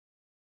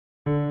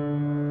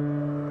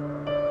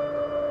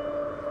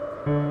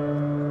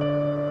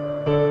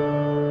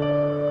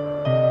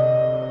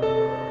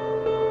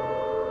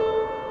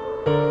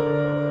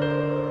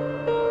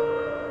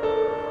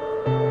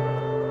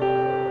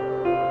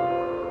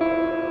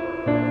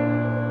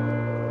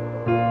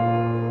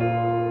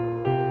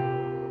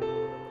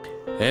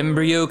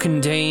Embryo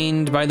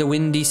contained by the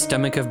windy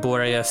stomach of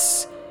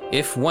Boreas,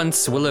 if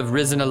once will have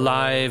risen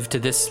alive to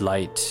this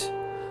light.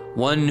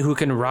 One who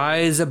can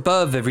rise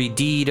above every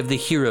deed of the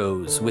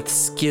heroes with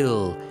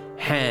skill,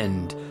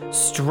 hand,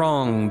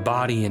 strong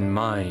body and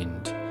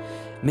mind.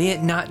 May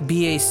it not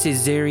be a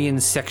Caesarean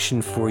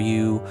section for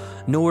you,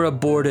 nor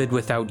aborted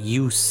without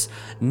use,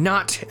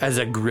 not as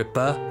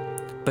Agrippa,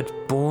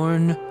 but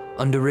born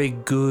under a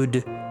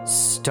good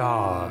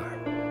star.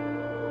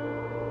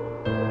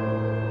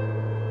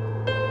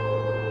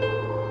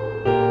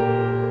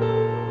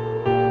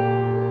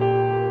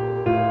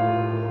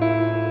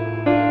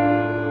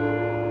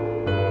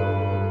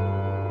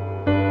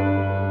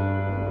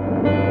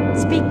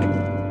 Speak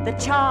the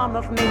charm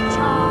of me, charm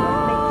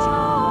of me,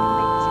 charm of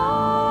me,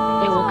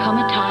 charm. There will come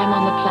a time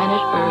on the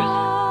planet Earth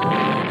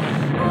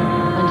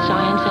when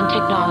science and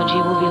technology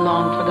will be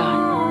long forgotten.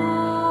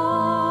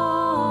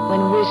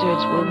 When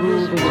wizards will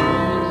rule the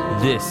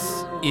world.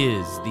 This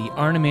is the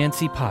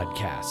Arnemancy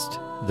Podcast.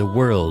 The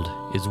world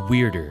is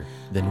weirder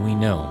than we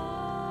know.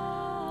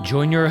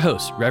 Join your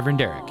host,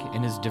 Reverend Eric,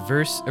 and his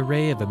diverse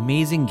array of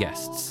amazing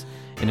guests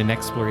in an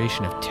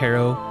exploration of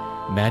tarot,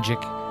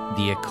 magic,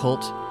 the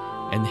occult,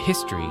 and the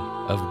history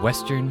of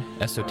Western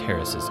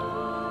esotericism.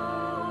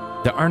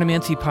 The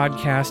Arnemancy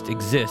Podcast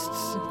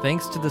exists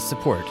thanks to the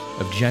support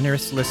of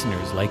generous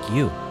listeners like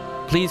you.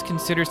 Please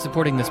consider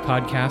supporting this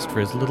podcast for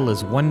as little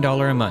as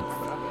 $1 a month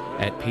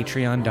at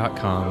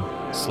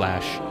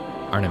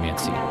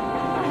patreon.com/Arnemancy.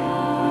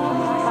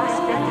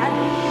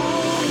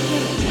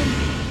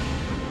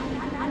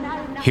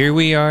 Here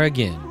we are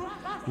again.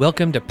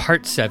 Welcome to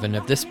part 7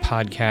 of this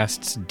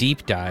podcast's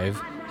deep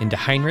dive into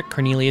Heinrich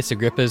Cornelius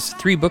Agrippa's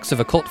 3 books of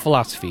occult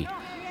philosophy.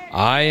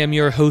 I am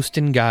your host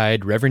and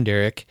guide, Reverend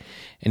Eric,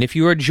 and if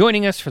you are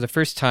joining us for the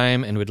first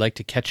time and would like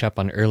to catch up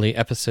on early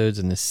episodes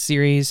in this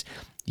series,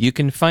 you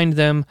can find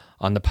them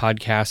on the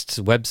podcast's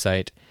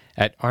website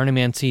at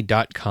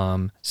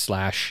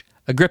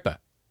arnemancy.com/Agrippa.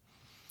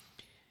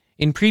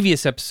 In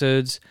previous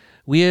episodes,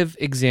 we have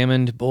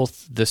examined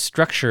both the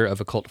structure of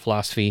occult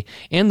philosophy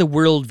and the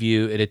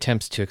worldview it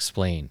attempts to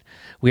explain.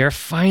 We are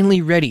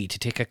finally ready to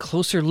take a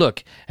closer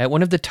look at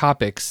one of the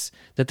topics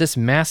that this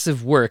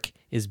massive work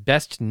is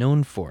best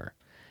known for: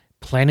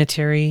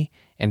 planetary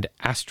and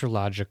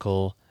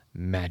astrological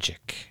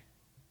magic.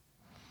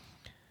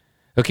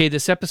 Okay,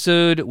 this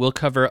episode will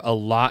cover a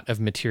lot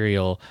of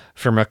material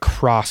from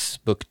across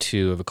Book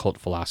 2 of Occult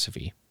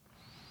Philosophy.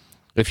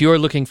 If you are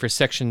looking for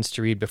sections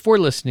to read before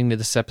listening to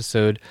this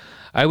episode,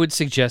 I would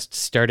suggest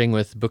starting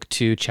with Book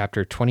 2,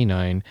 Chapter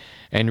 29,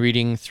 and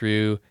reading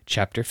through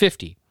Chapter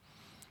 50.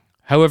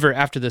 However,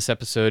 after this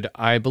episode,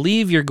 I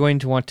believe you're going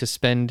to want to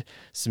spend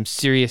some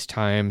serious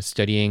time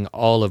studying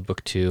all of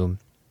Book 2,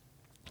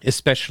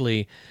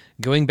 especially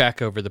going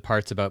back over the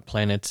parts about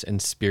planets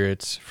and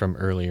spirits from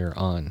earlier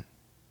on.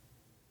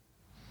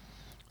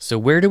 So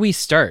where do we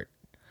start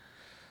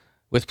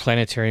with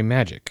planetary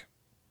magic?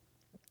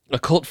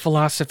 Occult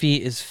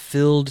philosophy is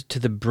filled to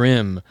the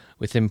brim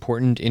with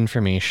important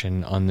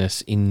information on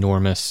this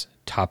enormous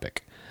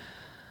topic.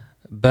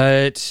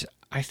 But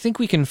I think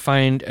we can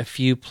find a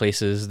few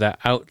places that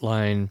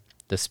outline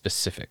the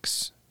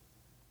specifics.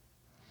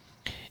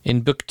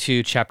 In Book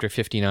 2, Chapter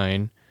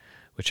 59,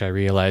 which I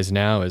realize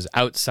now is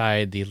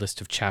outside the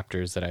list of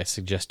chapters that I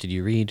suggested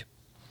you read,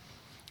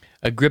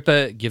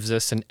 Agrippa gives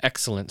us an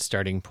excellent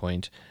starting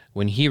point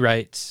when he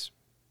writes,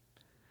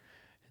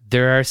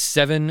 "There are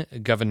 7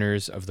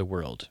 governors of the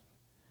world.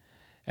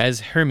 As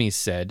Hermes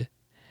said,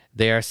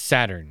 they are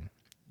Saturn,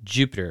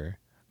 Jupiter,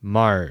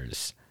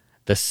 Mars,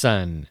 the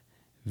Sun,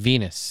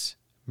 Venus,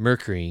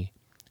 Mercury,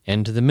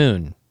 and the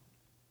Moon.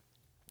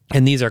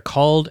 And these are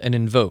called and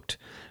invoked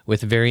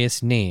with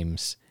various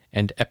names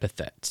and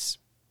epithets."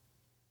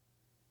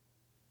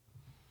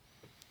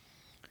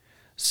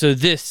 So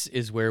this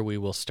is where we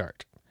will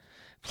start.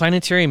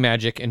 Planetary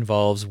magic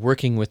involves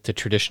working with the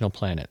traditional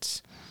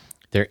planets,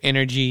 their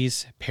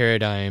energies,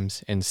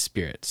 paradigms, and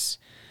spirits.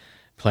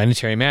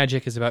 Planetary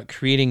magic is about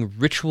creating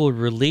ritual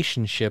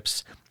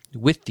relationships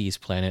with these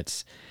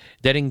planets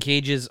that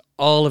engages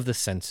all of the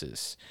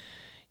senses,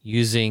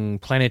 using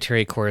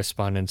planetary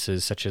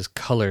correspondences such as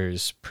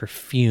colors,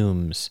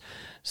 perfumes,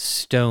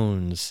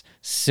 stones,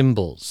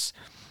 symbols.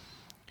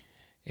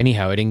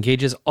 Anyhow, it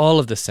engages all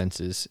of the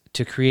senses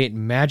to create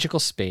magical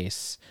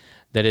space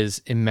that is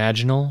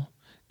imaginal,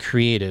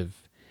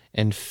 creative,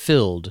 and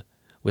filled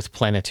with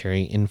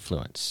planetary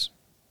influence.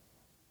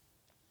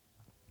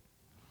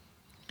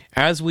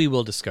 As we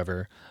will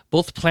discover,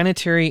 both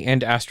planetary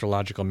and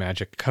astrological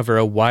magic cover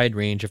a wide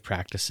range of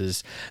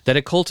practices that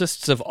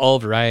occultists of all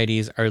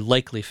varieties are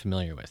likely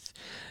familiar with.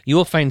 You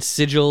will find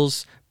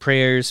sigils,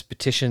 prayers,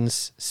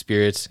 petitions,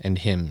 spirits, and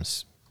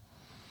hymns.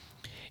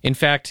 In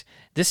fact,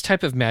 this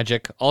type of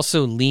magic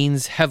also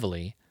leans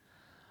heavily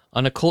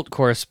on occult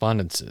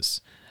correspondences,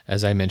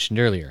 as I mentioned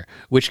earlier,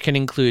 which can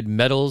include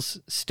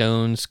metals,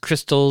 stones,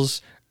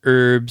 crystals,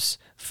 herbs,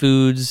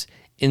 foods,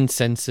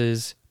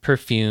 incenses,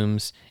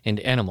 perfumes, and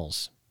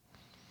animals.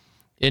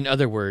 In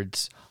other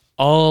words,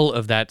 all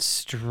of that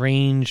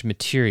strange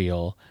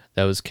material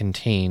that was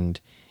contained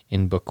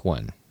in Book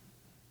 1.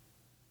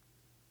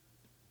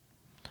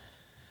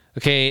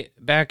 Okay,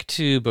 back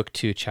to Book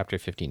 2, Chapter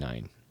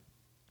 59.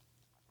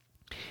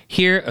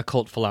 Here,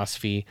 occult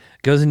philosophy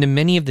goes into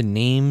many of the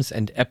names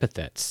and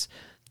epithets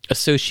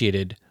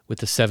associated with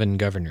the 7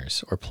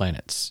 governors, or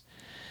planets.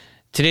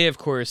 Today, of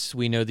course,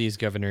 we know these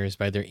governors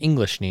by their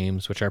English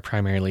names, which are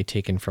primarily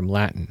taken from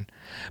Latin.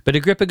 But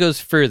Agrippa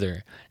goes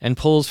further and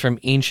pulls from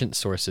ancient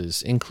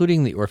sources,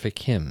 including the Orphic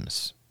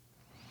hymns.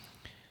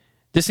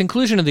 This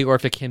inclusion of the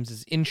Orphic hymns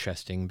is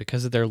interesting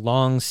because of their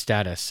long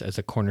status as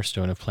a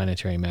cornerstone of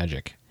planetary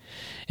magic.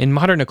 In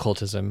modern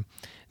occultism,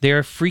 they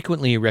are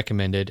frequently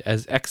recommended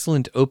as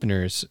excellent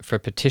openers for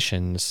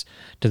petitions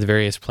to the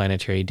various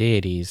planetary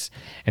deities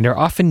and are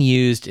often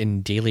used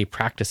in daily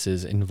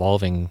practices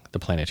involving the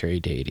planetary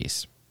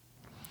deities.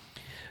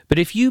 But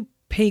if you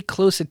pay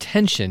close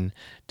attention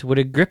to what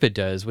Agrippa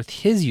does with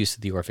his use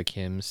of the Orphic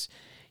hymns,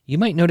 you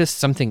might notice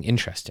something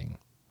interesting.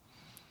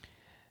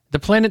 The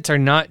planets are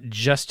not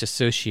just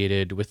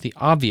associated with the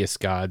obvious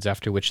gods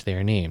after which they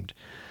are named.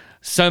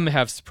 Some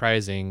have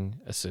surprising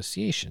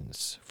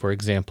associations. For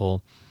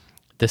example,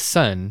 the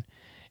sun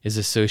is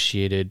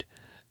associated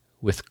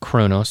with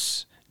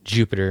Kronos,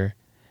 Jupiter,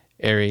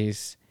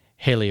 Ares,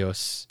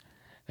 Helios,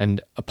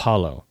 and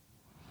Apollo.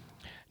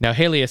 Now,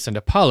 Helios and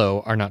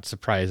Apollo are not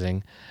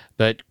surprising,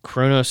 but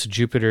Kronos,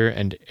 Jupiter,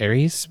 and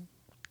Ares,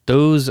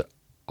 those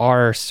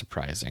are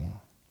surprising.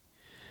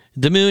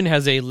 The moon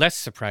has a less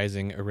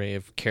surprising array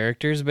of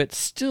characters, but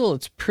still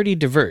it's pretty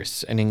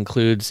diverse and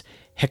includes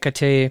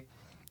Hecate,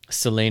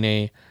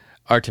 Selene,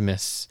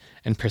 Artemis,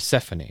 and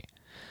Persephone.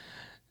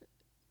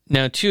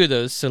 Now, 2 of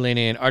those, Selene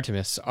and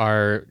Artemis,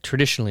 are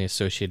traditionally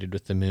associated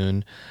with the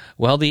moon,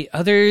 while the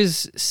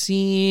others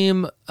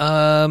seem,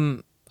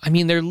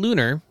 they're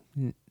lunar,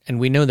 and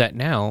we know that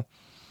now,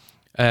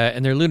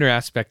 and their lunar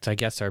aspects, I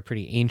guess, are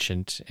pretty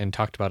ancient and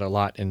talked about a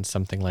lot in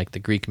something like the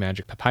Greek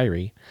magic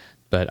papyri,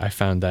 but I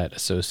found that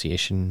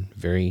association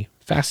very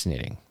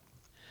fascinating.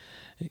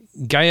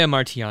 Gaia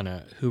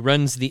Martiana, who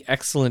runs the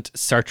excellent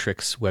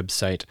Sartrix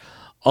website,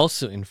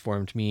 also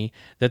informed me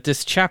that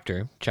this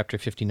chapter, chapter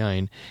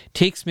 59,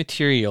 takes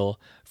material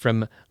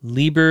from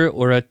Liber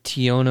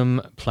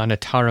Orationum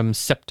Planetarum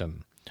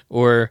Septem,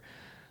 or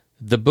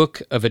the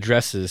Book of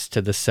Addresses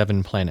to the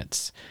 7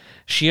 Planets.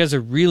 She has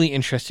a really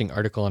interesting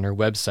article on her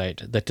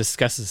website that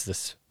discusses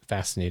this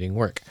fascinating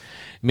work.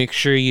 Make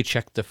sure you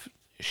check the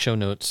show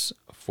notes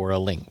for a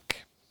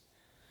link.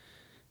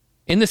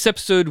 In this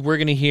episode, we're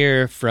going to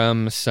hear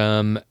from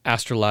some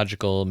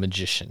astrological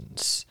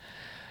magicians.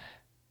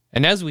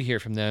 And as we hear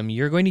from them,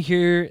 you're going to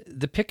hear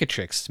the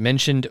Picatrix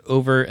mentioned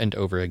over and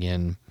over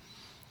again.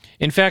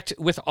 In fact,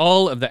 with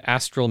all of the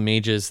astral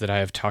mages that I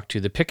have talked to,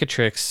 the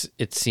Picatrix,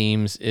 it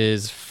seems,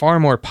 is far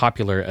more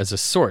popular as a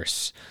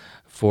source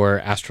for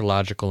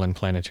astrological and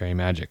planetary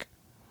magic.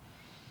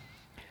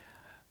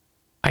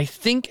 I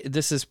think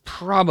this is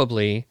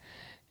probably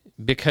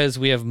because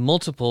we have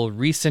multiple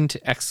recent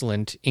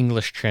excellent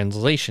English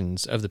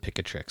translations of the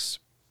Picatrix.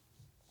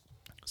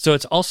 So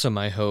it's also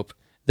my hope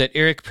that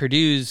Eric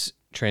Perdue's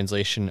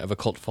translation of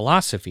occult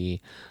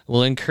philosophy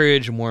will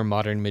encourage more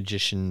modern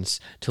magicians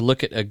to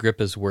look at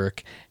Agrippa's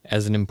work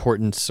as an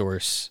important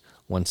source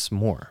once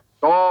more.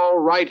 All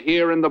right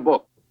here in the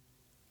book.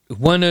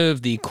 One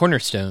of the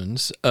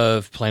cornerstones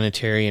of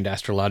planetary and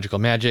astrological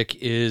magic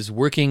is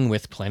working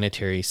with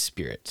planetary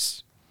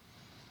spirits.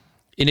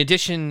 In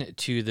addition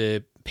to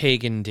the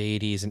pagan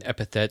deities and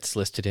epithets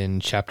listed in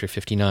Chapter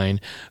 59,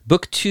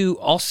 Book 2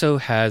 also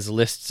has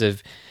lists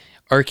of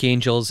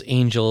archangels,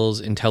 angels,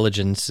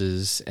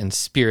 intelligences, and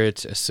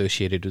spirits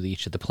associated with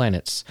each of the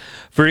planets.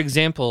 For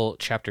example,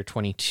 Chapter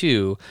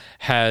 22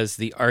 has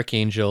the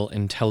archangel,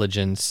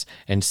 intelligence,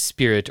 and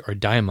spirit or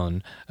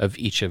daimon of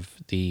each of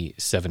the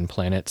 7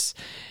 planets,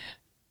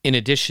 in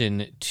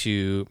addition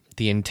to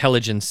the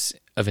intelligence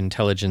of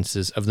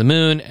intelligences of the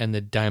moon and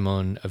the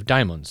daimon of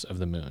daimons of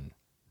the moon.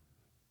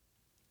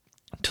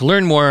 To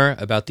learn more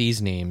about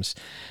these names,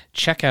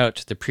 check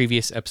out the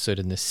previous episode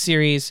in this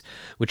series,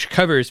 which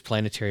covers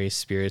planetary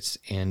spirits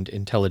and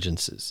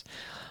intelligences.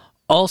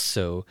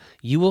 Also,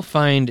 you will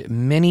find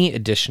many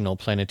additional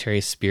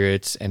planetary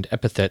spirits and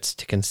epithets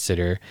to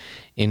consider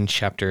in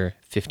Chapter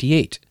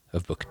 58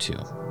 of Book 2.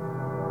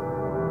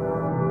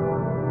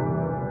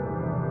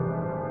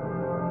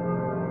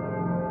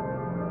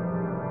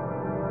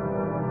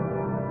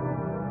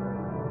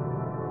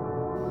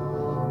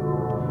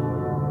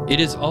 It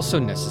is also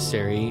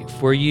necessary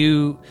for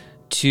you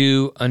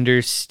to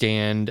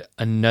understand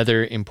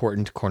another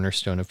important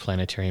cornerstone of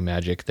planetary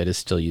magic that is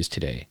still used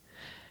today,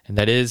 and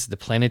that is the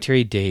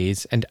planetary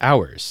days and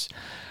hours.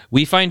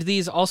 We find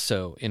these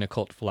also in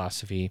occult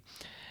philosophy.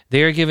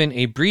 They are given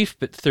a brief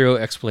but thorough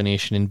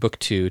explanation in Book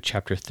 2,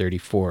 Chapter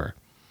 34.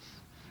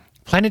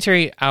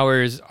 Planetary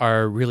hours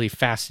are really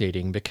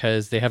fascinating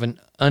because they have an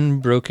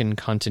unbroken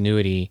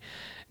continuity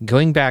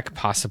going back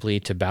possibly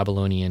to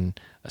Babylonian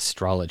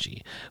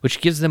astrology, which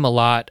gives them a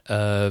lot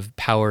of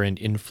power and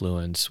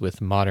influence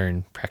with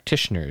modern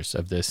practitioners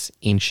of this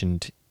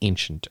ancient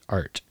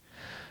art.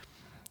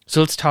 So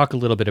let's talk a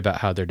little bit about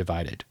how they're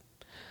divided.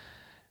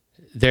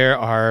 There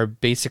are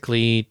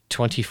basically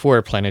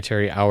 24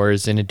 planetary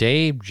hours in a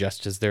day,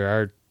 just as there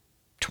are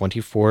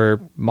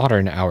 24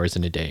 modern hours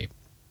in a day.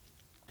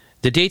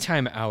 The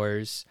daytime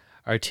hours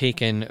are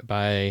taken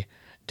by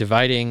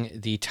dividing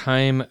the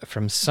time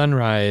from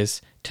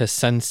sunrise to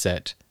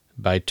sunset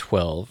by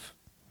 12.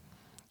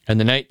 And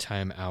the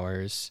nighttime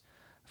hours,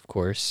 of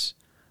course,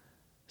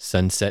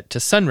 sunset to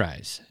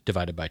sunrise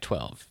divided by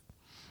 12.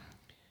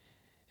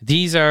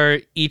 These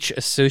are each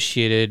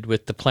associated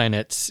with the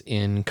planets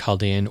in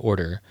Chaldean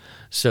order.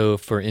 So,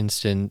 for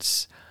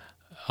instance,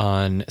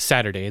 on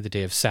Saturday, the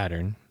day of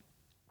Saturn,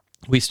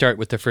 we start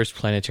with the first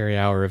planetary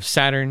hour of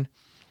Saturn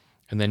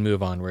and then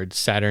move onward.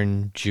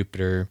 Saturn,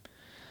 Jupiter,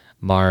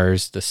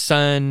 Mars, the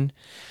Sun,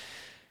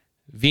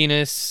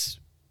 Venus,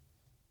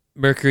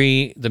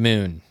 Mercury, the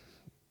Moon.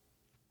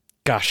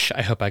 Gosh,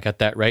 I hope I got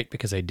that right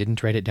because I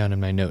didn't write it down in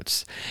my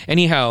notes.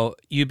 Anyhow,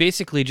 you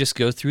basically just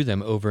go through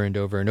them over and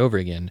over and over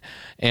again.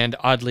 And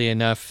oddly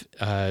enough,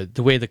 the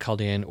way the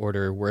Chaldean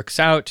order works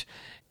out,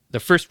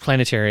 the first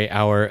planetary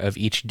hour of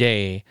each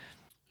day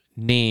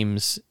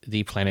names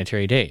the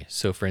planetary day.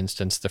 So, for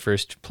instance, the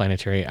first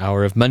planetary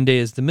hour of Monday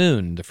is the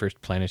Moon. The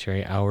first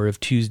planetary hour of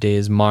Tuesday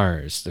is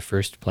Mars. The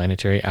first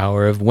planetary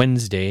hour of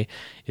Wednesday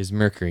is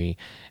Mercury,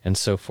 and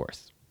so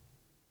forth.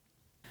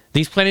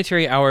 These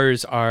planetary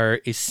hours are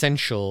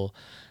essential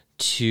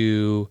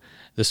to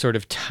the sort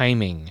of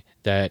timing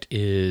that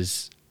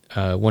is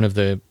one of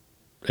the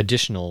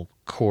additional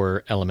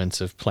core elements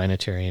of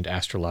planetary and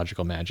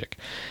astrological magic.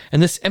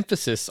 And this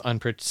emphasis on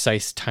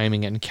precise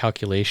timing and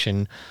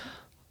calculation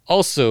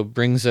also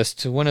brings us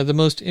to one of the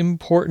most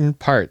important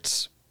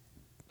parts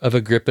of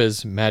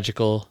Agrippa's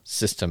magical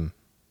system: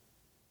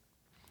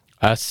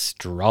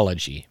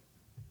 astrology.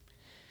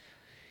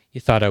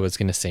 You thought I was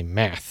going to say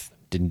math,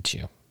 didn't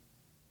you?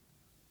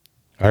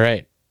 All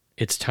right,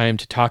 it's time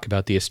to talk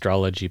about the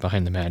astrology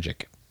behind the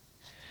magic.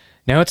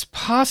 Now, it's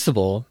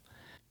possible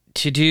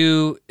to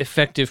do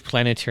effective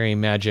planetary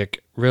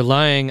magic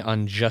relying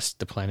on just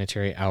the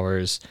planetary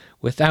hours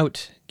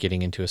without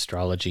getting into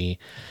astrology.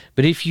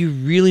 But if you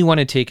really want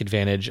to take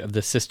advantage of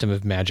the system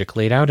of magic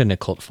laid out in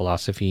occult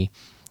philosophy,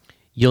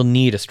 you'll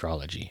need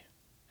astrology,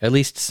 at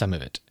least some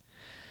of it.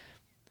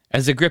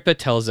 As Agrippa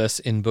tells us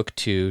in Book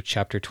 2,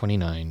 Chapter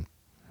 29,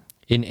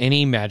 in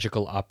any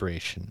magical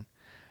operation,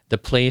 the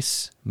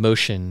place,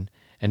 motion,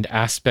 and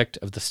aspect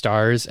of the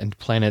stars and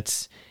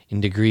planets in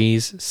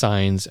degrees,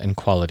 signs, and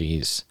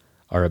qualities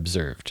are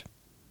observed.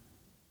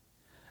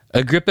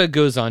 Agrippa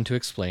goes on to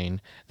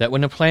explain that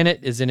when a planet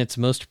is in its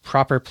most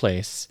proper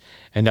place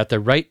and at the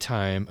right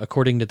time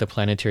according to the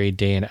planetary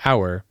day and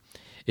hour,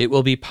 it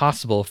will be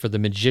possible for the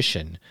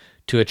magician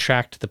to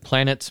attract the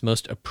planet's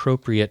most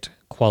appropriate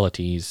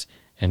qualities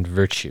and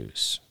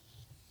virtues.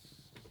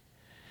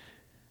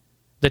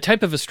 The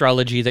type of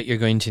astrology that you're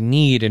going to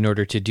need in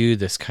order to do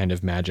this kind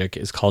of magic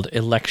is called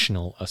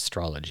electional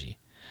astrology.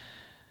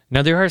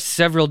 Now, there are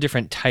several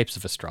different types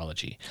of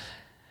astrology.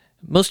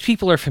 Most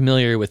people are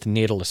familiar with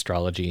natal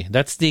astrology.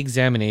 That's the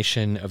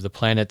examination of the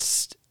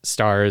planets,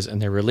 stars,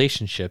 and their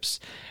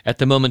relationships at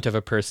the moment of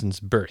a person's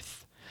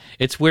birth.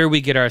 It's where we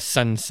get our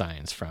sun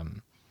signs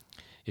from.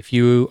 If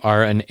you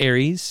are an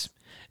Aries,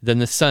 then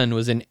the sun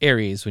was in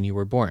Aries when you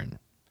were born.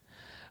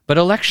 But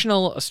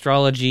electional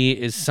astrology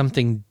is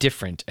something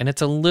different, and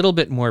it's a little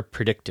bit more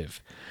predictive.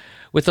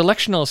 With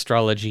electional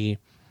astrology,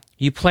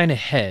 you plan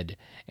ahead,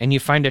 and you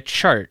find a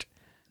chart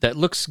that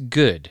looks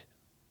good.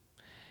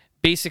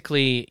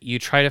 Basically, you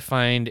try to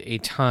find a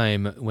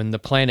time when the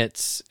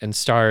planets and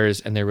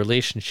stars and their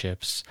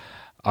relationships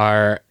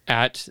are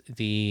at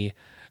the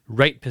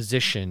right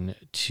position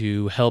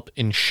to help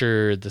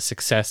ensure the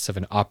success of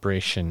an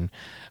operation,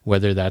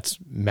 whether that's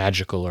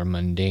magical or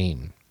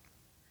mundane.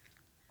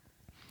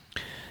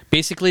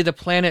 Basically, the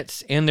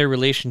planets and their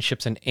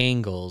relationships and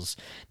angles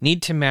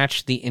need to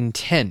match the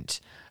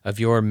intent of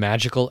your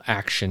magical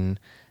action,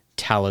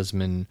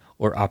 talisman,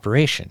 or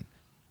operation.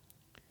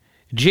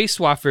 Jay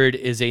Swafford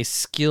is a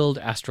skilled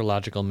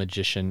astrological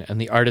magician and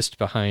the artist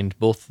behind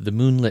both the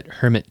Moonlit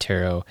Hermit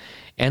Tarot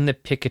and the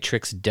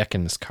Picatrix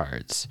Decans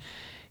cards.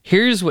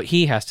 Here's what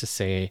he has to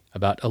say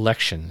about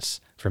elections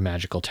for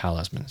magical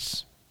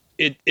talismans.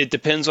 It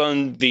depends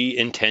on the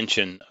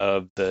intention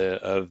of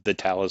the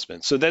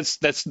talisman. So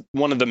that's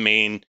one of the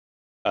main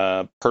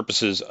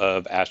purposes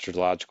of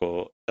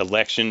astrological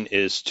election,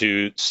 is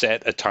to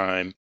set a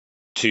time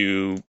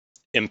to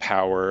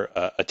empower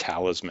a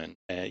talisman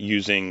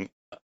using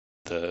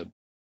the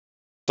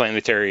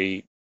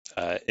planetary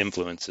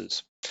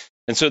influences.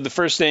 And so the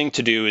first thing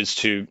to do is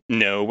to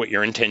know what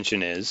your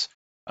intention is,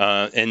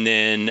 and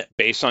then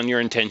based on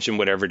your intention,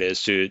 whatever it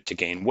is, to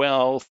gain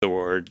wealth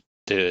or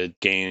to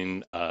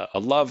gain a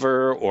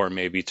lover, or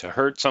maybe to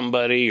hurt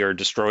somebody or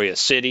destroy a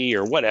city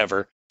or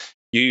whatever,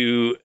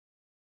 you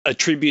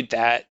attribute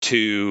that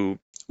to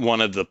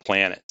one of the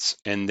planets.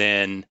 And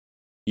then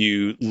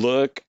you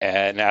look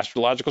at an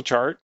astrological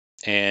chart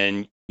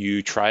and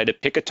you try to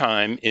pick a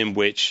time in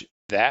which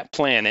that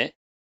planet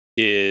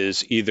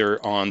is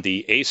either on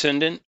the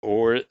ascendant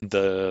or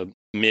the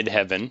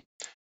midheaven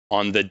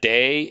on the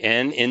day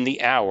and in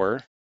the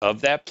hour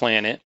of that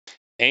planet,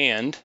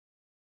 and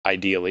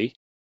ideally,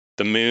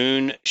 the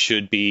moon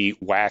should be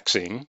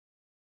waxing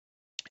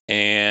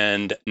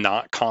and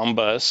not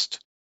combust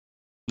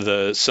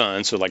the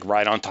sun, so like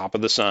right on top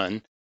of the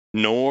sun,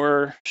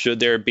 nor should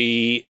there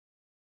be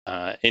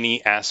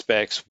any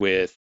aspects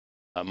with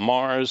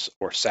Mars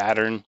or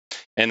Saturn,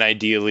 and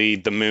ideally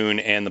the moon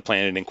and the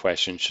planet in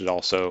question should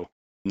also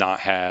not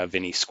have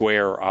any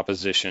square or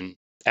opposition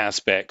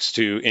aspects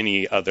to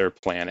any other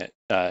planet,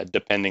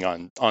 depending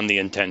on the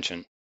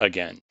intention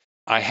again.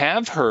 I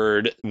have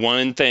heard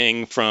one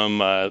thing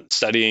from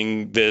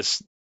studying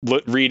this,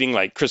 reading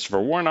like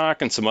Christopher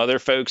Warnock and some other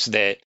folks,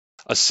 that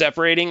a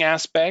separating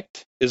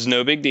aspect is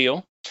no big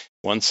deal.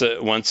 Once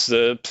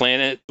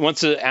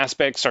the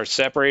aspect starts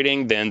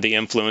separating, then the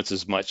influence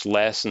is much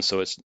less, and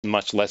so it's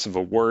much less of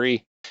a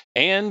worry.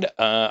 And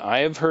I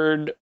have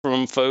heard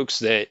from folks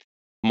that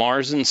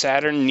Mars and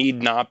Saturn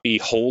need not be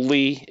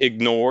wholly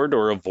ignored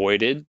or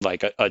avoided.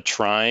 Like a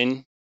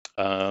trine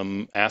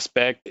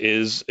aspect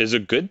is a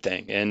good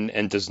thing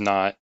and does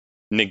not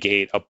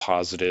negate a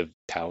positive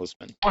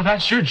talisman. Well,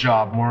 that's your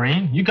job,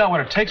 Maureen. You got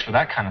what it takes for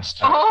that kind of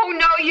stuff. Oh,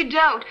 no, you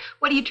don't.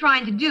 What are you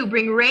trying to do,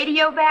 bring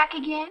radio back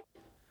again?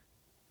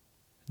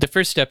 The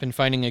first step in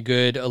finding a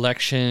good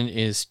election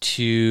is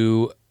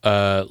to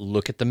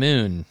look at the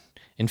moon.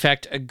 In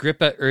fact,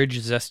 Agrippa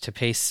urges us to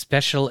pay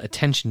special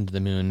attention to the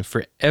moon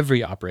for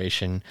every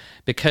operation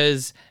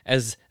because,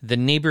 as the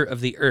neighbor of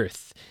the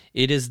earth,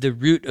 it is the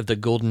root of the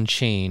golden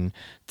chain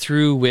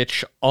through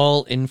which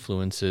all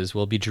influences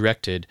will be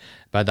directed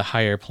by the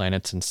higher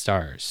planets and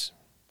stars.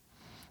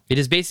 It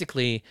is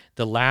basically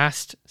the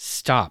last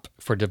stop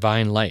for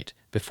divine light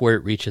before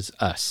it reaches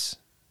us.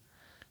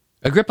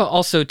 Agrippa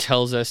also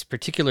tells us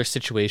particular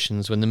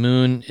situations when the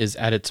moon is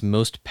at its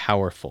most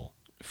powerful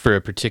for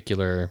a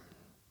particular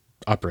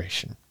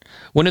operation.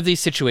 One of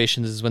these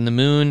situations is when the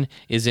moon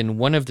is in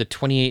one of the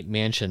 28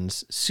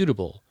 mansions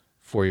suitable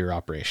for your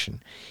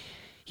operation.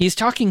 He's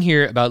talking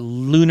here about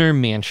lunar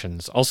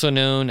mansions, also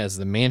known as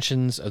the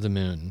mansions of the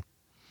moon.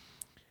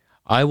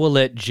 I will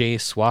let Jay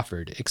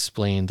Swafford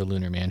explain the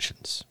lunar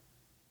mansions.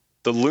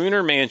 The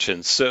lunar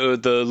mansions. So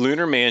the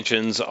lunar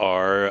mansions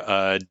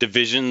are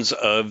divisions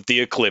of the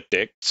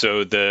ecliptic,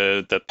 so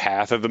the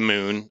path of the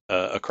moon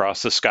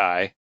across the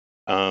sky,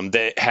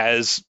 that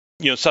has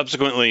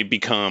subsequently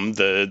become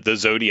the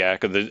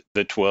zodiac of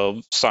the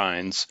 12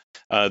 signs.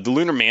 The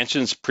lunar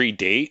mansions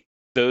predate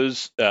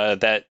those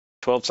that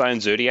 12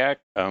 sign zodiac.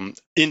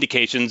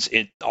 Indications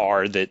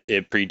are that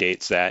it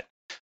predates that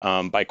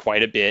by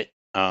quite a bit.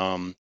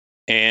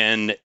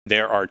 And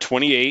there are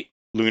 28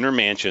 lunar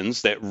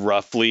mansions that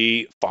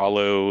roughly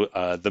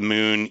follow the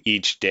moon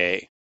each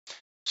day.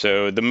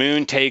 So the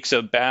moon takes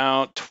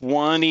about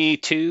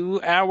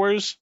 22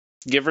 hours,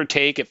 give or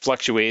take. It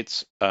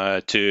fluctuates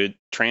to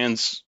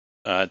transverse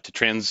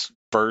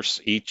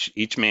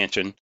each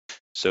mansion,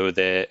 so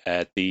that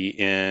at the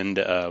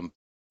end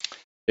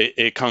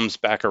it comes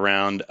back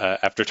around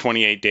after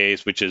 28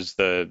 days, which is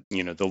the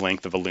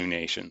length of a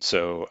lunation.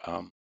 So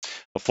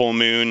a full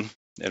moon,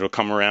 it'll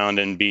come around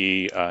and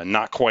be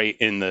not quite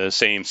in the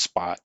same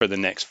spot for the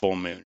next full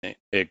moon.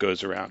 It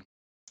goes around.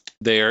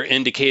 They are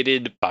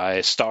indicated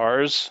by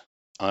stars,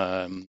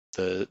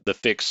 the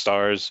fixed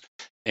stars,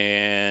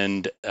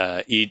 and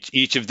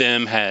each of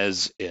them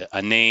has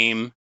a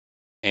name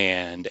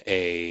and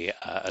a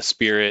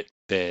spirit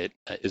that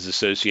is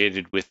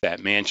associated with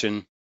that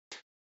mansion.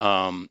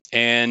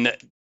 And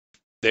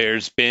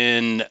there's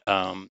been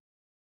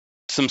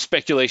some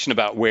speculation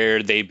about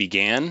where they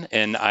began,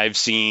 and I've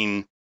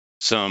seen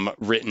some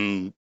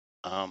written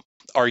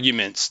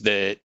arguments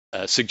that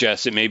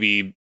suggest it may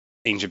be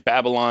ancient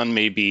Babylon,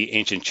 maybe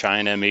ancient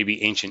China,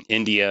 maybe ancient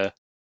India.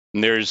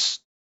 And there's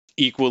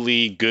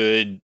equally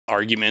good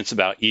arguments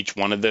about each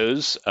one of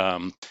those.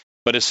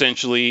 But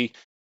essentially,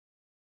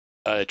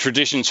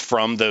 traditions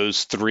from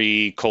those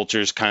three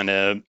cultures kind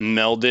of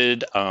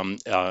melded.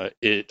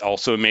 It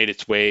also made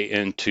its way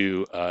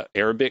into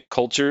Arabic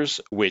cultures,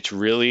 which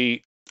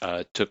really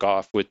took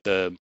off with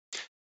the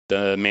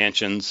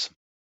mansions.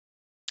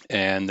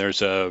 And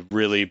there's a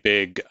really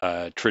big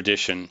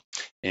tradition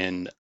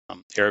in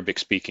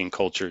Arabic-speaking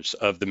cultures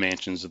of the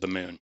mansions of the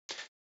moon.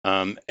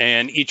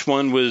 And each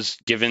one was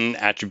given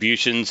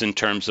attributions in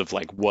terms of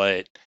like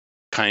what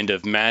kind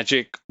of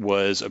magic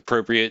was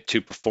appropriate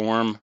to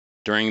perform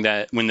during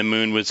that, when the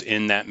moon was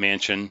in that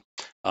mansion.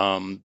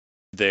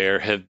 There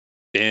have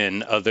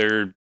been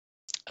other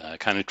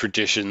kind of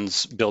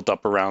traditions built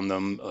up around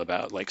them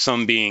about like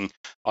some being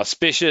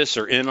auspicious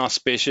or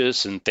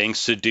inauspicious and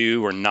things to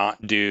do or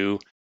not do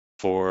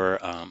for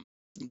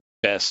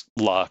best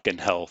luck and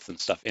health and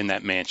stuff in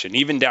that mansion,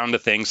 even down to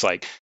things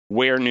like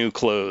wear new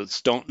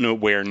clothes, don't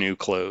wear new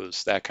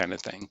clothes, that kind of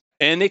thing.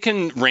 And it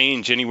can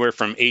range anywhere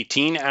from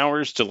 18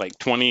 hours to like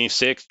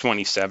 26,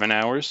 27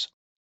 hours.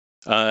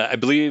 I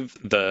believe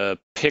the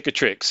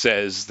Picatrix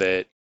says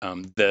that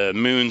the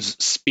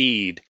moon's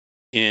speed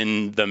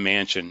in the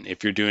mansion,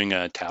 if you're doing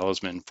a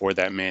talisman for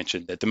that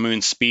mansion, that the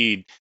moon's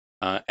speed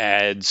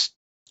adds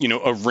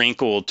a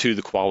wrinkle to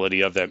the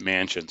quality of that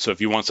mansion. So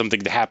if you want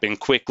something to happen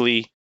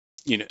quickly,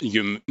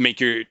 you make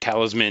your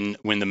talisman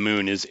when the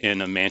moon is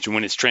in a mansion,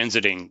 when it's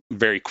transiting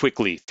very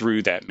quickly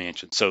through that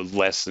mansion, so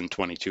less than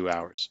 22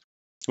 hours.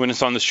 When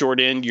it's on the short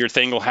end, your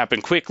thing will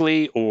happen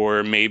quickly,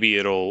 or maybe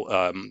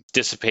it'll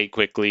dissipate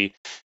quickly.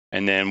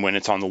 And then when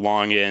it's on the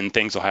long end,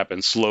 things will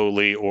happen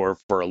slowly or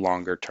for a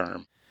longer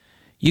term.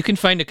 You can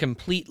find a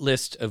complete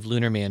list of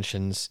lunar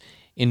mansions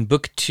in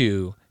Book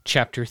 2,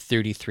 Chapter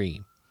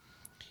 33.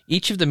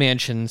 Each of the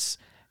mansions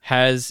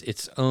has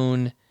its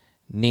own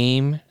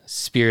name,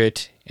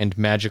 spirit, and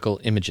magical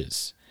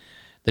images.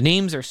 The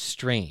names are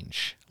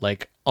strange,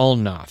 like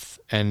Alnoth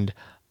and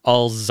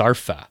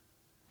Alzarfa.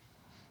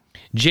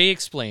 Jay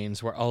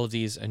explains where all of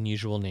these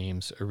unusual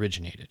names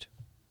originated.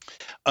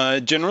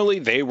 Generally,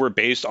 they were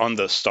based on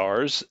the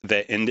stars,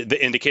 the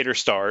indicator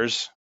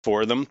stars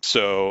for them.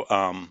 So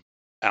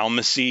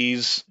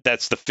Almaces,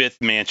 that's the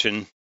fifth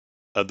mansion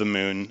of the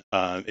moon.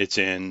 It's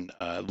in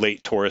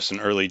late Taurus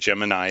and early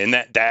Gemini, and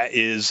that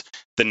is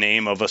the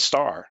name of a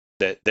star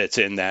that's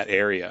in that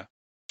area.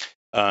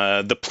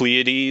 The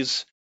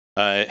Pleiades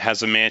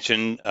has a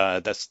mansion,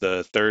 that's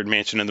the third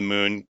mansion of the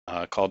moon,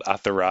 called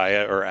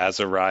Athariah or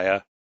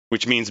Azariah,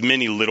 which means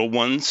many little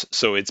ones.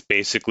 So it's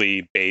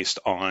basically based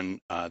on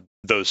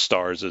those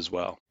stars as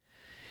well.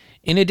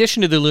 In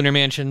addition to the lunar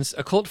mansions,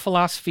 occult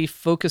philosophy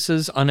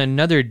focuses on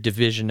another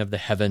division of the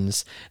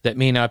heavens that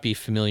may not be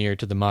familiar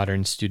to the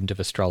modern student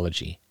of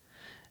astrology: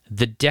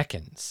 the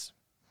decans.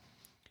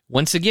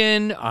 Once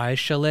again, I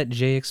shall let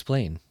Jay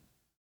explain.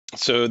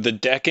 So the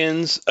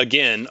decans,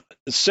 again,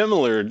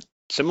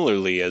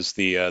 similarly as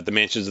the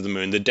mansions of the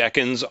moon, the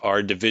decans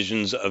are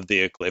divisions of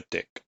the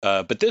ecliptic.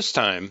 But this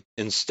time,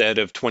 instead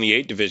of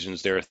 28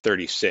 divisions, there are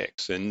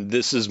 36. And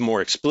this is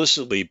more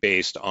explicitly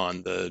based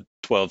on the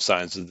 12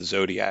 signs of the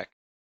zodiac.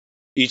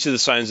 Each of the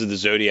signs of the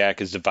zodiac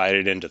is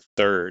divided into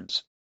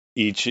thirds,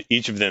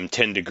 each of them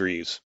 10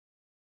 degrees.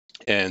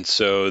 And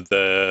so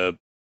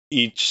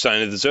each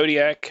sign of the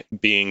zodiac,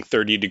 being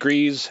 30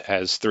 degrees,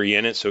 has 3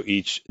 in it. So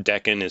each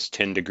decan is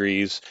 10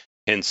 degrees,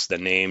 hence the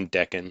name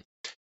decan.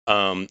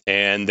 And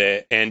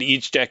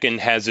each decan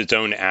has its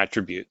own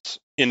attributes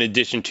in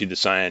addition to the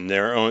sign,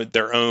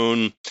 their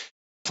own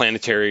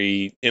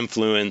planetary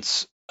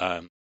influence,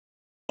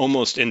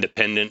 almost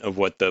independent of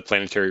what the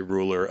planetary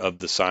ruler of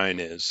the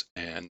sign is,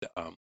 and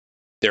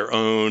their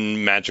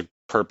own magic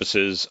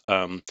purposes.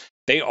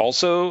 They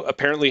also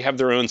apparently have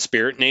their own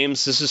spirit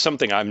names. This is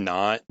something I've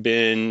not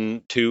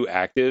been too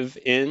active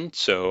in,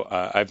 so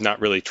I've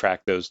not really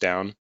tracked those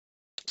down.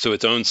 So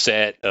its own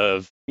set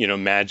of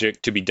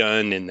magic to be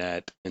done in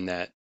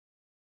that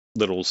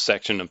little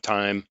section of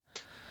time.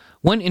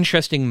 One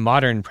interesting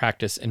modern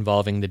practice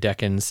involving the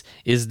decans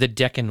is the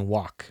decan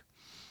walk.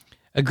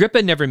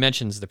 Agrippa never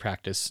mentions the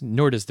practice,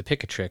 nor does the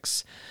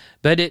Picatrix,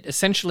 but it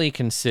essentially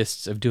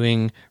consists of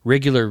doing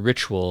regular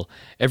ritual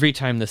every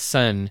time the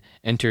sun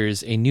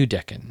enters a new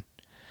decan.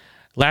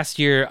 Last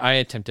year, I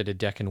attempted a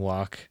decan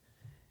walk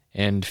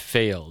and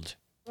failed.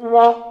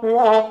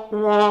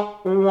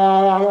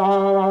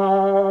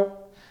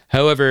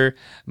 However,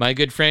 my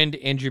good friend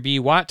Andrew B.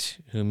 Watt,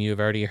 whom you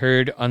have already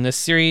heard on this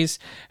series,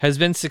 has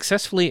been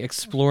successfully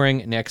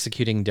exploring and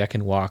executing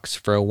decan walks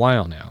for a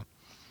while now.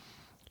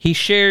 He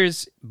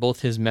shares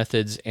both his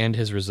methods and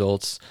his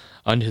results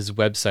on his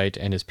website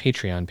and his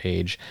Patreon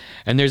page,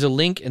 and there's a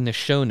link in the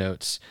show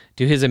notes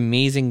to his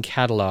amazing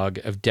catalog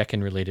of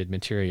decan-related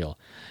material.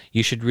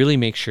 You should really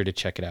make sure to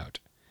check it out.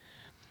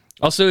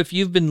 Also, if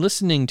you've been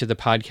listening to the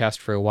podcast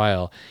for a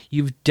while,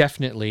 you've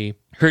definitely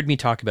heard me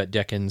talk about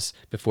decans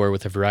before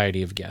with a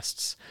variety of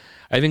guests.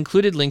 I've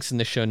included links in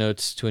the show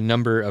notes to a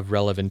number of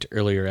relevant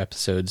earlier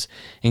episodes,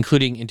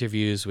 including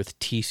interviews with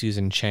T.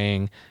 Susan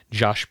Chang,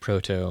 Josh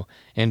Proto,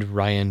 and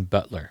Ryan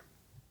Butler.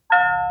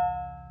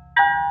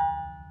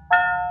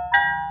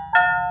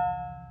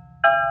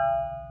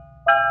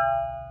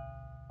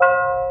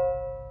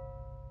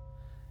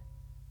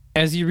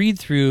 As you read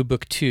through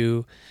Book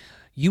 2,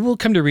 you will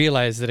come to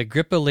realize that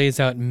Agrippa lays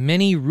out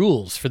many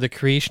rules for the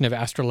creation of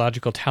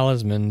astrological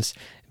talismans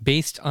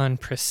based on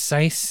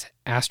precise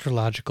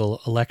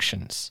astrological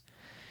elections.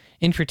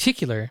 In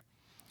particular,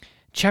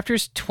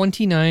 chapters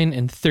 29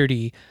 and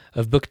 30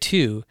 of Book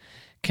 2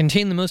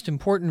 contain the most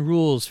important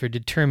rules for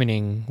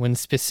determining when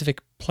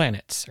specific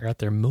planets are at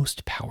their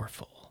most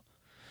powerful.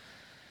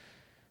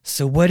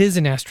 So what is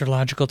an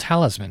astrological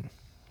talisman?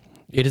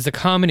 It is a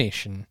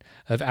combination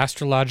of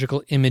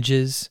astrological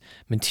images,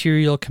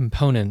 material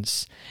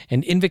components,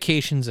 and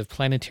invocations of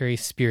planetary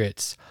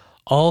spirits,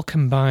 all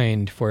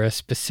combined for a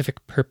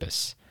specific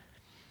purpose.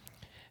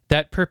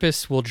 That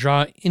purpose will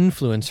draw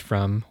influence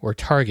from, or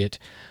target,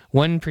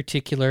 one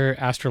particular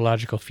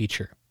astrological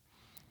feature: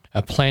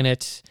 a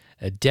planet,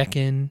 a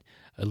decan,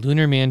 a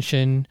lunar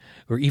mansion,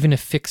 or even a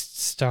fixed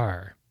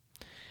star.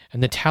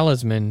 And the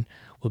talisman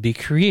will be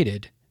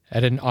created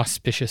at an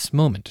auspicious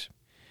moment.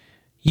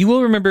 You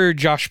will remember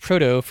Josh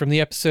Proto from the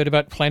episode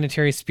about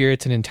planetary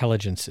spirits and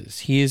intelligences.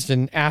 He is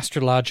an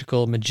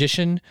astrological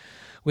magician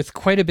with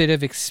quite a bit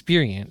of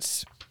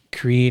experience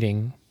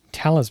creating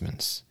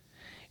talismans.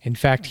 In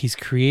fact, he's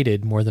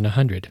created more than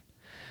 100.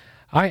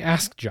 I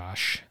asked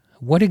Josh,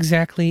 what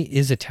exactly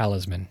is a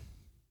talisman?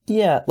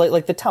 Yeah,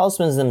 like the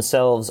talismans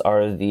themselves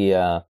are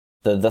the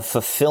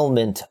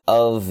fulfillment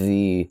of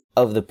the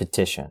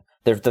petition.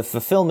 They're the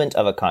fulfillment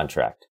of a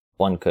contract,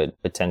 one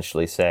could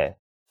potentially say.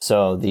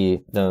 So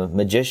the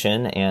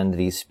magician and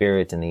the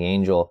spirit and the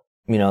angel,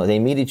 they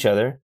meet each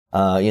other,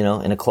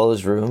 in a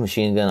closed room,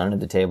 machine gun under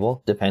the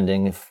table,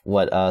 depending if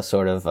what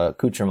sort of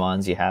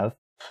accoutrements you have.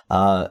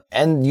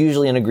 And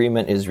usually an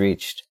agreement is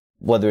reached,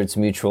 whether it's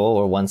mutual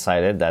or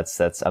one-sided. That's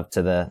up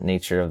to the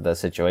nature of the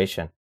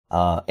situation.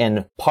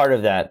 And part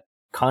of that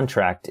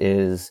contract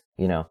is,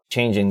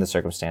 changing the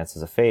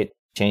circumstances of fate,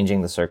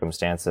 changing the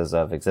circumstances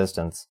of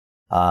existence.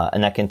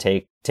 And that can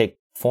take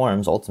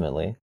forms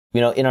ultimately,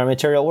 in our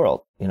material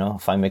world.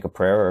 If I make a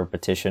prayer or a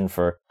petition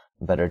for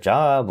a better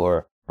job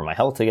or for my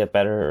health to get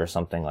better or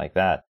something like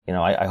that,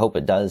 I hope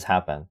it does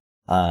happen.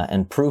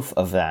 And proof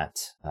of that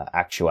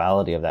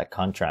actuality of that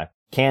contract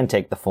can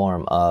take the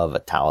form of a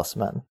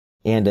talisman.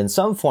 And in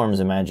some forms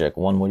of magic,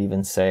 one would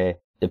even say,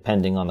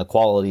 depending on the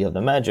quality of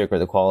the magic or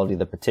the quality of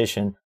the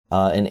petition,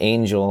 an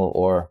angel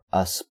or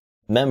a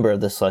member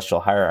of the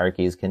celestial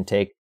hierarchies can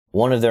take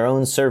one of their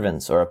own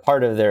servants or a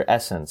part of their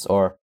essence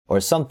or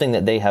something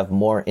that they have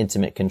more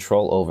intimate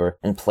control over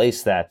and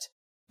place that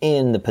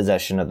in the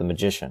possession of the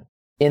magician,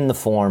 in the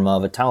form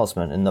of a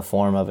talisman, in the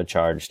form of a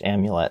charged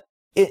amulet,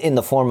 in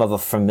the form of a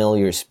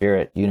familiar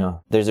spirit.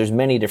 There's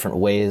many different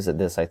ways that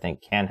this, I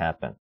think, can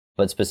happen.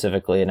 But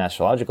specifically in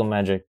astrological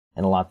magic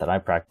and a lot that I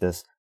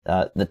practice,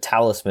 the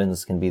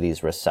talismans can be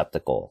these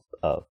receptacles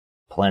of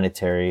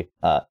planetary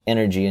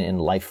energy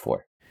and life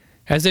force.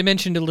 As I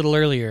mentioned a little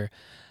earlier,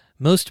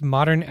 most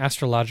modern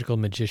astrological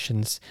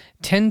magicians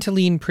tend to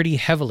lean pretty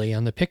heavily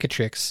on the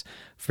Picatrix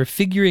for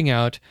figuring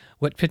out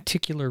what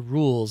particular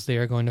rules they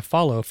are going to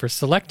follow for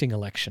selecting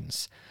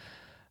elections.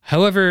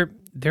 However,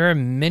 there are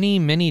many,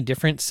 many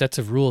different sets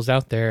of rules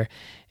out there,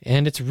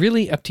 and it's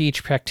really up to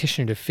each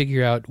practitioner to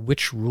figure out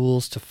which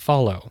rules to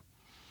follow.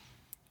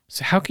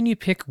 So how can you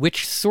pick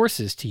which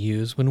sources to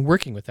use when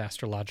working with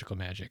astrological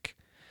magic?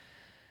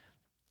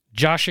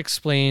 Josh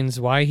explains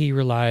why he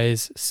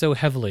relies so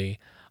heavily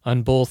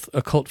on both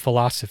occult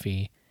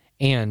philosophy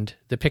and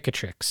the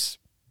Picatrix.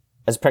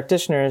 As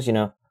practitioners,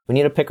 we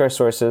need to pick our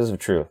sources of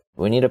truth.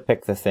 We need to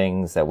pick the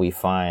things that we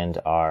find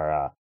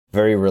are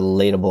very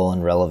relatable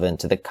and relevant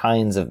to the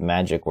kinds of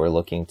magic we're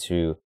looking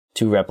to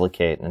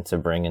replicate and to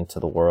bring into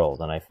the world.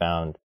 And I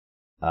found,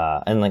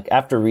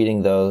 after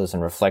reading those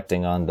and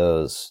reflecting on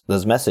those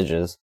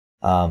messages,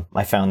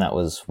 I found that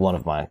was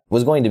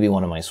going to be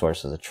one of my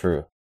sources of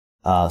truth.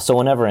 So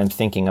whenever I'm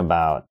thinking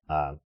about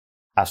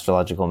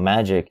astrological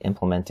magic,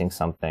 implementing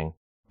something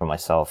for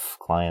myself,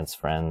 clients,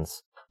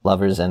 friends,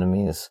 lovers,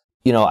 enemies,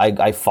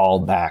 I fall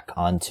back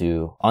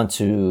onto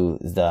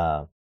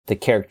the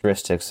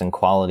characteristics and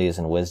qualities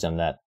and wisdom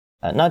that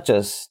not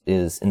just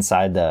is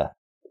inside the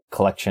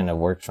collection of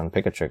works from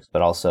Picatrix,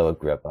 but also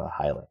Agrippa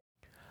highly.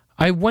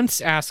 I once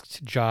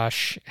asked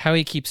Josh how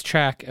he keeps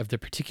track of the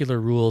particular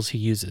rules he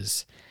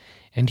uses,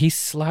 and he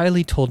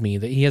slyly told me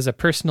that he has a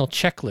personal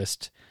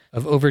checklist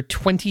of over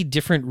 20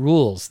 different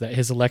rules that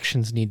his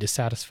elections need to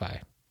satisfy.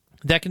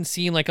 That can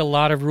seem like a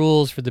lot of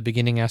rules for the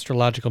beginning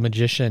astrological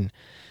magician.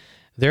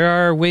 There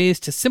are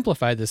ways to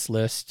simplify this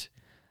list,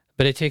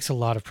 but it takes a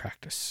lot of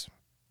practice.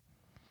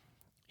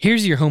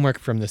 Here's your homework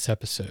from this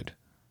episode.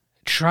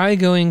 Try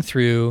going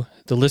through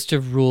the list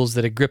of rules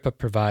that Agrippa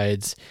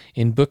provides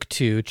in Book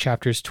 2,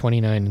 chapters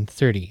 29 and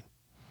 30,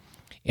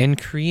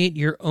 and create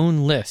your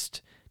own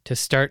list to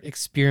start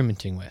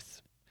experimenting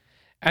with.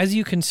 As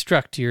you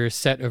construct your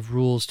set of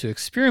rules to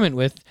experiment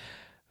with,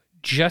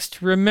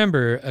 just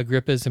remember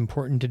Agrippa's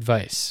important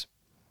advice.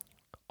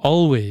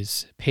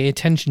 Always pay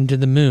attention to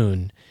the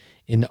moon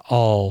in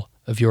all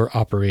of your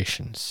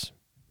operations.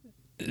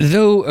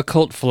 Though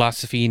occult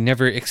philosophy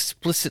never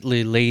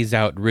explicitly lays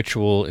out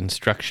ritual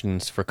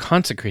instructions for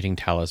consecrating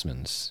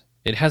talismans,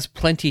 it has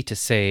plenty to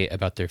say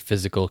about their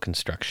physical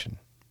construction.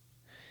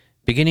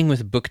 Beginning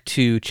with Book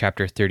 2,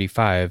 Chapter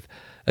 35,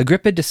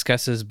 Agrippa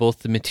discusses both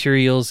the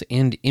materials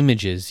and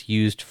images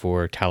used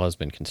for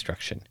talisman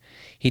construction.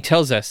 He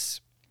tells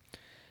us,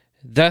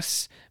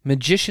 "Thus,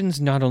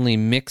 magicians not only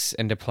mix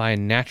and apply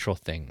natural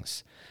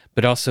things,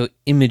 but also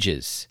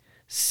images,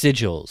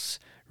 sigils,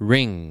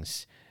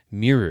 rings,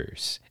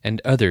 mirrors,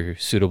 and other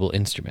suitable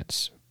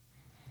instruments."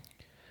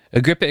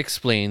 Agrippa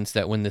explains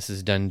that when this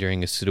is done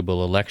during a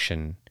suitable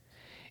election,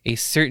 a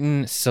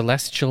certain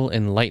celestial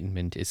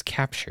enlightenment is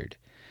captured,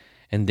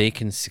 and they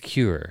can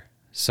secure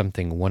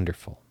something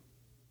wonderful.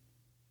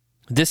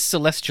 This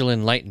celestial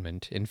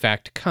enlightenment, in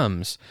fact,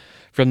 comes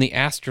from the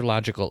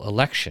astrological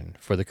election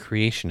for the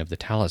creation of the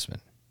talisman.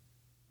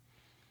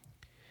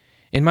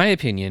 In my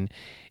opinion,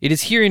 it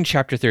is here in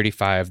Chapter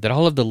 35 that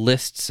all of the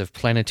lists of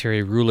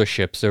planetary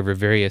rulerships over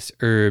various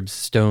herbs,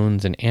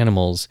 stones, and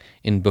animals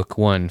in Book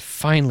 1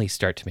 finally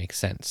start to make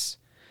sense.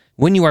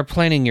 When you are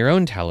planning your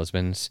own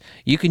talismans,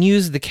 you can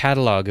use the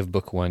catalog of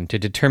Book 1 to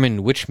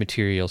determine which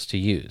materials to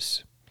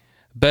use.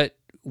 But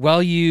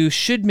while you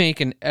should make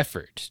an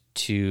effort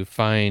to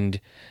find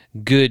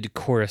good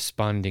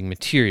corresponding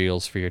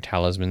materials for your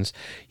talismans,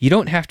 you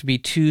don't have to be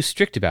too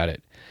strict about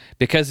it,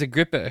 because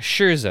Agrippa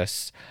assures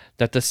us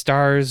that the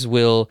stars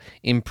will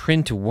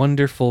imprint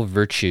wonderful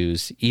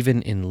virtues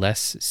even in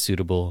less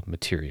suitable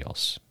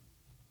materials.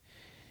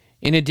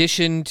 In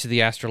addition to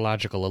the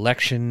astrological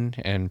election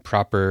and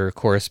proper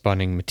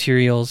corresponding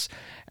materials,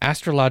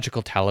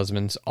 astrological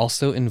talismans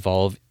also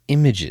involve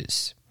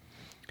images.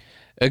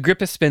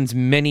 Agrippa spends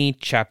many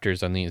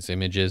chapters on these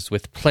images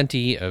with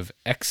plenty of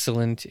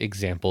excellent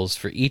examples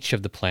for each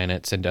of the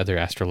planets and other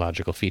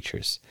astrological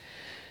features.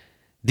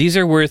 These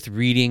are worth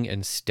reading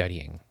and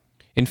studying.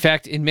 In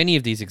fact, in many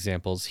of these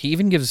examples, he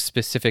even gives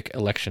specific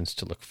elections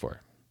to look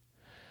for.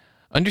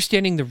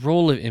 Understanding the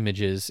role of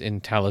images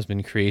in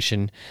talisman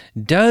creation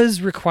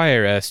does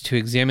require us to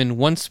examine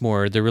once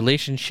more the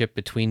relationship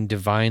between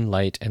divine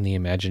light and the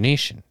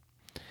imagination.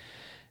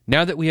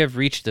 Now that we have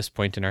reached this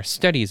point in our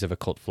studies of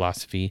occult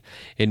philosophy,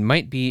 it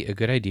might be a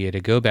good idea to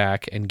go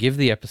back and give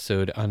the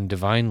episode on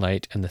divine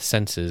light and the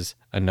senses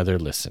another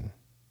listen.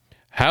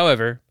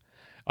 However,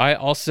 I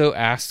also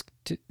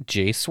asked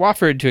Jay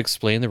Swafford to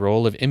explain the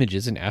role of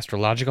images in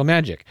astrological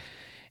magic,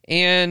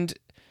 and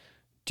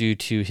due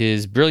to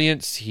his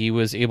brilliance, he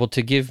was able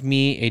to give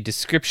me a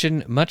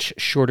description much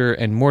shorter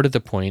and more to the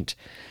point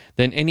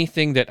than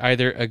anything that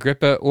either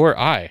Agrippa or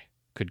I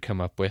could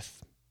come up with.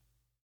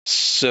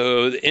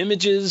 So the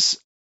images,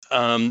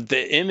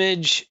 the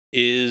image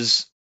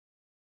is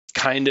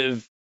kind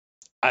of,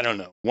 I don't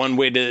know, one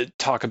way to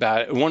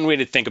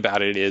think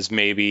about it is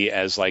maybe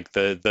as like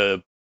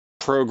the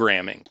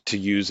programming, to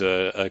use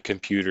a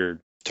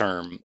computer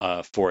term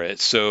for it.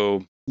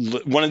 So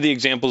one of the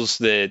examples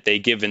that they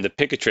give in the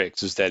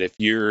Picatrix is that if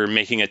you're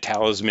making a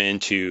talisman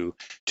to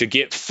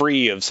get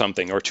free of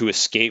something or to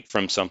escape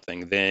from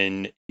something,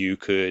 then you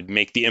could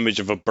make the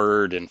image of a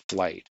bird in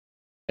flight.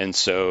 And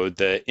so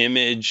the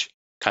image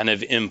kind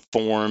of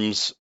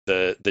informs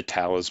the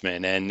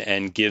talisman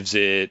and gives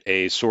it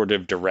a sort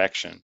of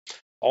direction.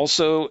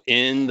 Also,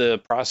 in the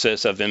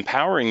process of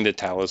empowering the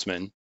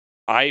talisman,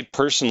 I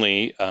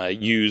personally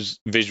use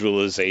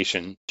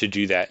visualization to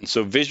do that. And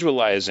so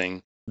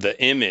visualizing the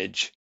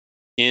image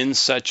in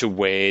such a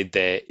way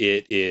that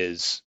it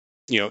is,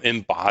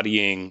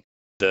 embodying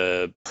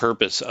the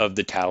purpose of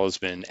the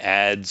talisman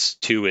adds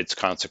to its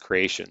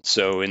consecration.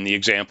 So in the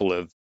example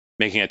of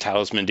making a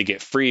talisman to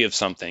get free of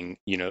something,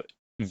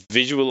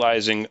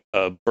 visualizing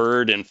a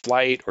bird in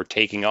flight or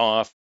taking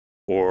off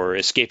or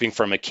escaping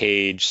from a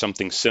cage,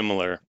 something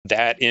similar,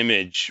 that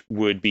image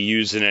would be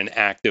used in an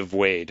active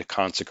way to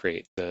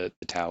consecrate the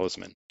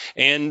talisman.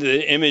 And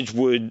the image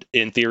would,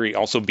 in theory,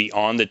 also be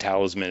on the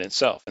talisman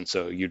itself. And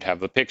so you'd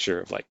have a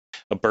picture of like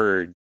a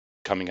bird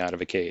coming out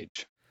of a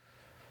cage.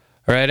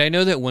 All right, I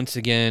know that once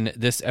again,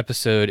 this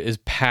episode is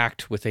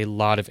packed with a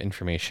lot of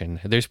information.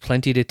 There's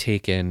plenty to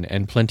take in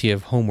and plenty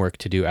of homework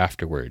to do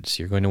afterwards.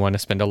 You're going to want to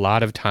spend a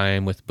lot of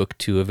time with Book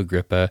 2 of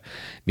Agrippa.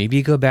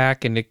 Maybe go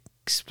back and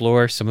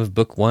explore some of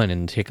Book 1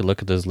 and take a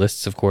look at those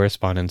lists of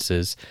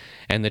correspondences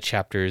and the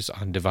chapters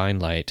on divine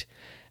light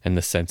and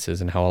the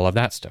senses and how all of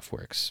that stuff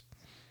works.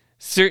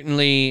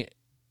 Certainly,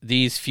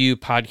 these few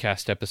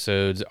podcast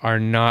episodes are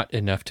not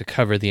enough to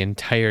cover the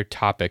entire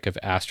topic of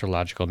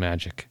astrological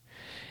magic.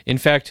 In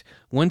fact,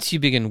 once you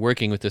begin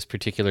working with this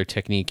particular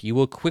technique, you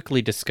will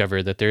quickly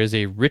discover that there is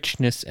a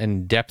richness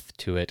and depth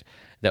to it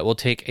that will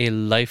take a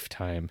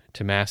lifetime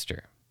to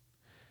master.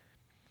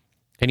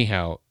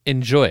 Anyhow,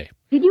 enjoy.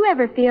 Did you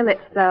ever feel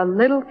it's the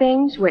little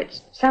things which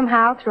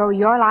somehow throw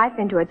your life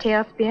into a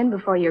tailspin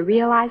before you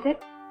realize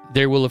it?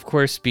 There will, of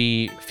course,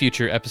 be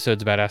future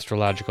episodes about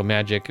astrological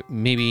magic.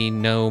 Maybe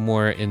no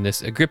more in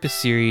this Agrippa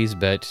series,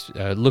 but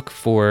look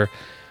for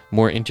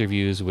more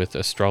interviews with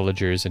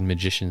astrologers and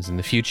magicians in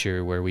the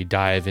future where we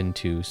dive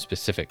into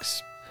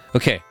specifics.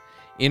 Okay,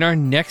 in our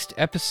next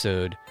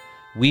episode,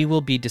 we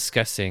will be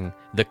discussing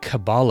the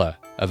Kabbalah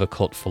of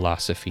occult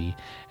philosophy,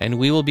 and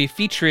we will be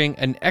featuring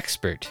an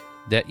expert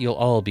that you'll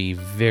all be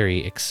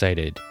very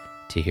excited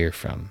to hear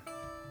from.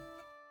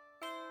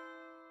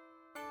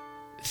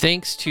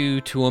 Thanks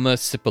to Tuomo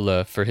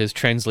Sippola for his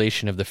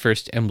translation of the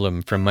first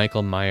emblem from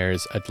Michael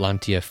Meyer's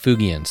Atlantia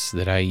Fugiens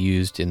that I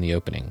used in the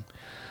opening.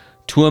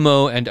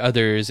 Tuomo and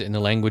others in the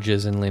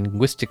Languages and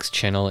Linguistics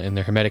channel in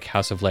the Hermetic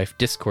House of Life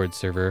Discord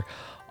server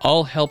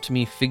all helped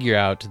me figure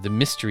out the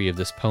mystery of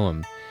this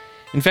poem.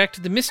 In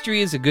fact, the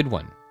mystery is a good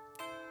one.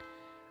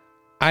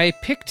 I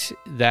picked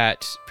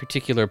that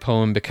particular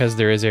poem because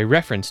there is a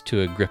reference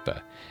to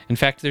Agrippa. In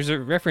fact, there's a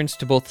reference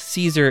to both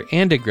Caesar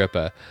and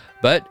Agrippa,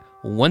 but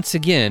once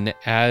again,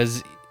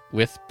 as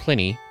with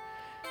Pliny,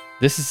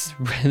 this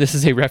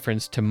is a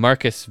reference to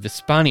Marcus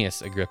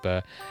Vespanius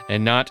Agrippa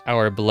and not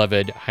our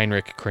beloved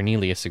Heinrich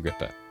Cornelius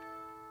Agrippa.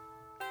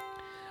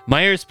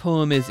 Meyer's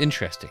poem is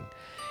interesting.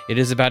 It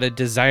is about a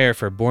desire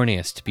for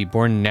Borneus to be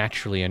born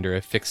naturally under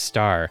a fixed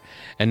star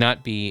and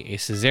not be a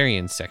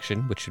Caesarean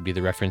section, which would be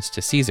the reference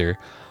to Caesar,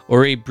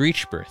 or a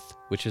breech birth,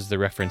 which is the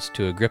reference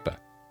to Agrippa.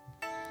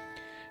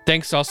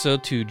 Thanks also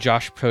to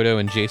Josh Proto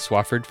and Jay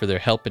Swafford for their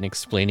help in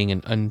explaining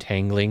and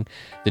untangling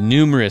the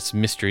numerous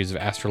mysteries of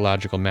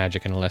astrological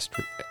magic and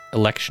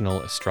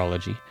electional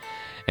astrology.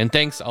 And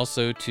thanks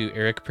also to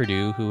Eric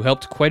Perdue, who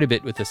helped quite a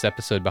bit with this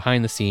episode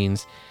behind the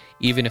scenes,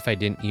 even if I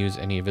didn't use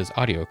any of his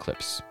audio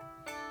clips.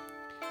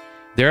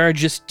 There are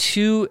just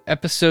 2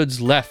 episodes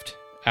left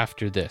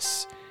after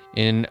this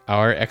in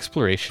our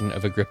exploration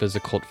of Agrippa's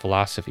occult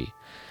philosophy.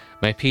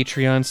 My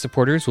Patreon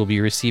supporters will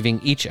be receiving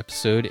each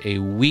episode a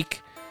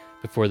week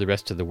before the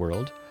rest of the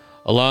world,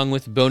 along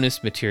with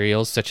bonus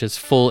materials such as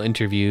full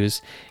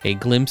interviews, a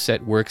glimpse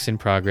at works in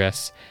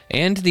progress,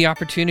 and the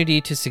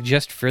opportunity to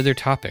suggest further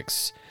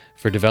topics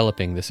for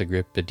developing this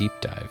Agrippa deep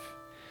dive.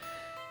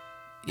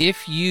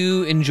 If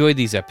you enjoy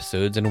these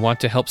episodes and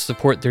want to help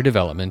support their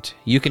development,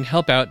 you can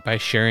help out by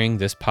sharing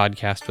this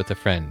podcast with a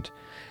friend.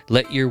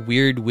 Let your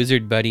weird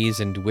wizard buddies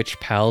and witch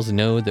pals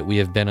know that we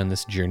have been on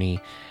this journey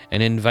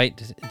and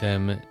invite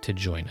them to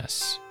join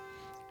us.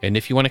 And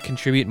if you want to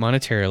contribute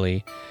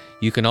monetarily,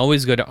 you can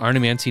always go to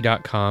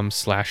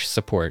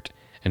arnemancy.com/support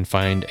and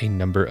find a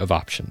number of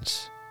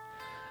options.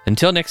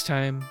 Until next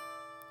time,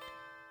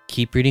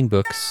 keep reading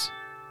books,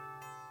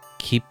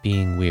 keep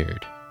being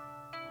weird,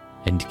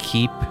 and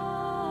keep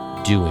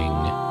doing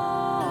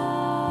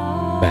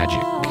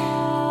magic.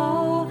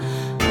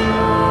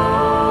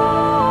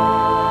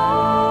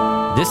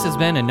 This has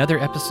been another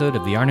episode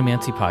of the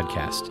Arnemancy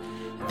Podcast.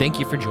 Thank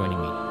you for joining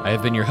me. I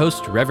have been your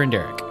host, Reverend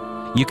Eric.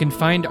 You can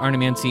find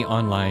Arnemancy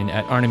online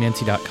at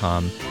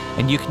arnemancy.com,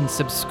 and you can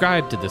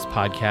subscribe to this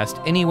podcast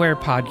anywhere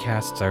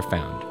podcasts are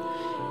found.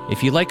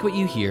 If you like what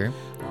you hear,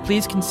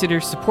 please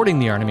consider supporting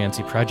the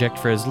Arnemancy Project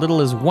for as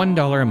little as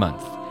 $1 a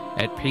month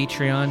at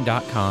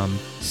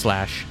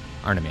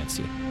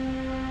patreon.com/arnemancy.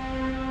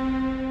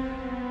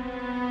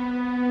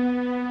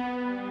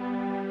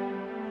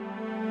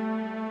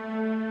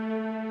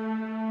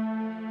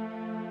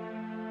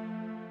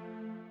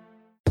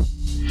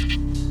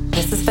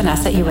 This is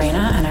Vanessa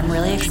Urena, and I'm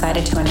really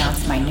excited to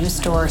announce my new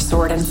store,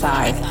 Sword and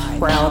Scythe,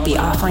 where I will be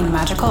offering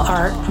magical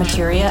art,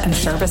 materia, and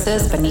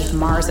services beneath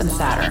Mars and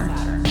Saturn.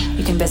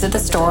 You can visit the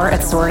store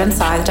at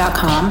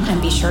swordandscythe.com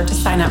and be sure to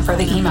sign up for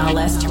the email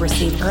list to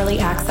receive early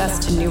access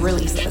to new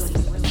releases.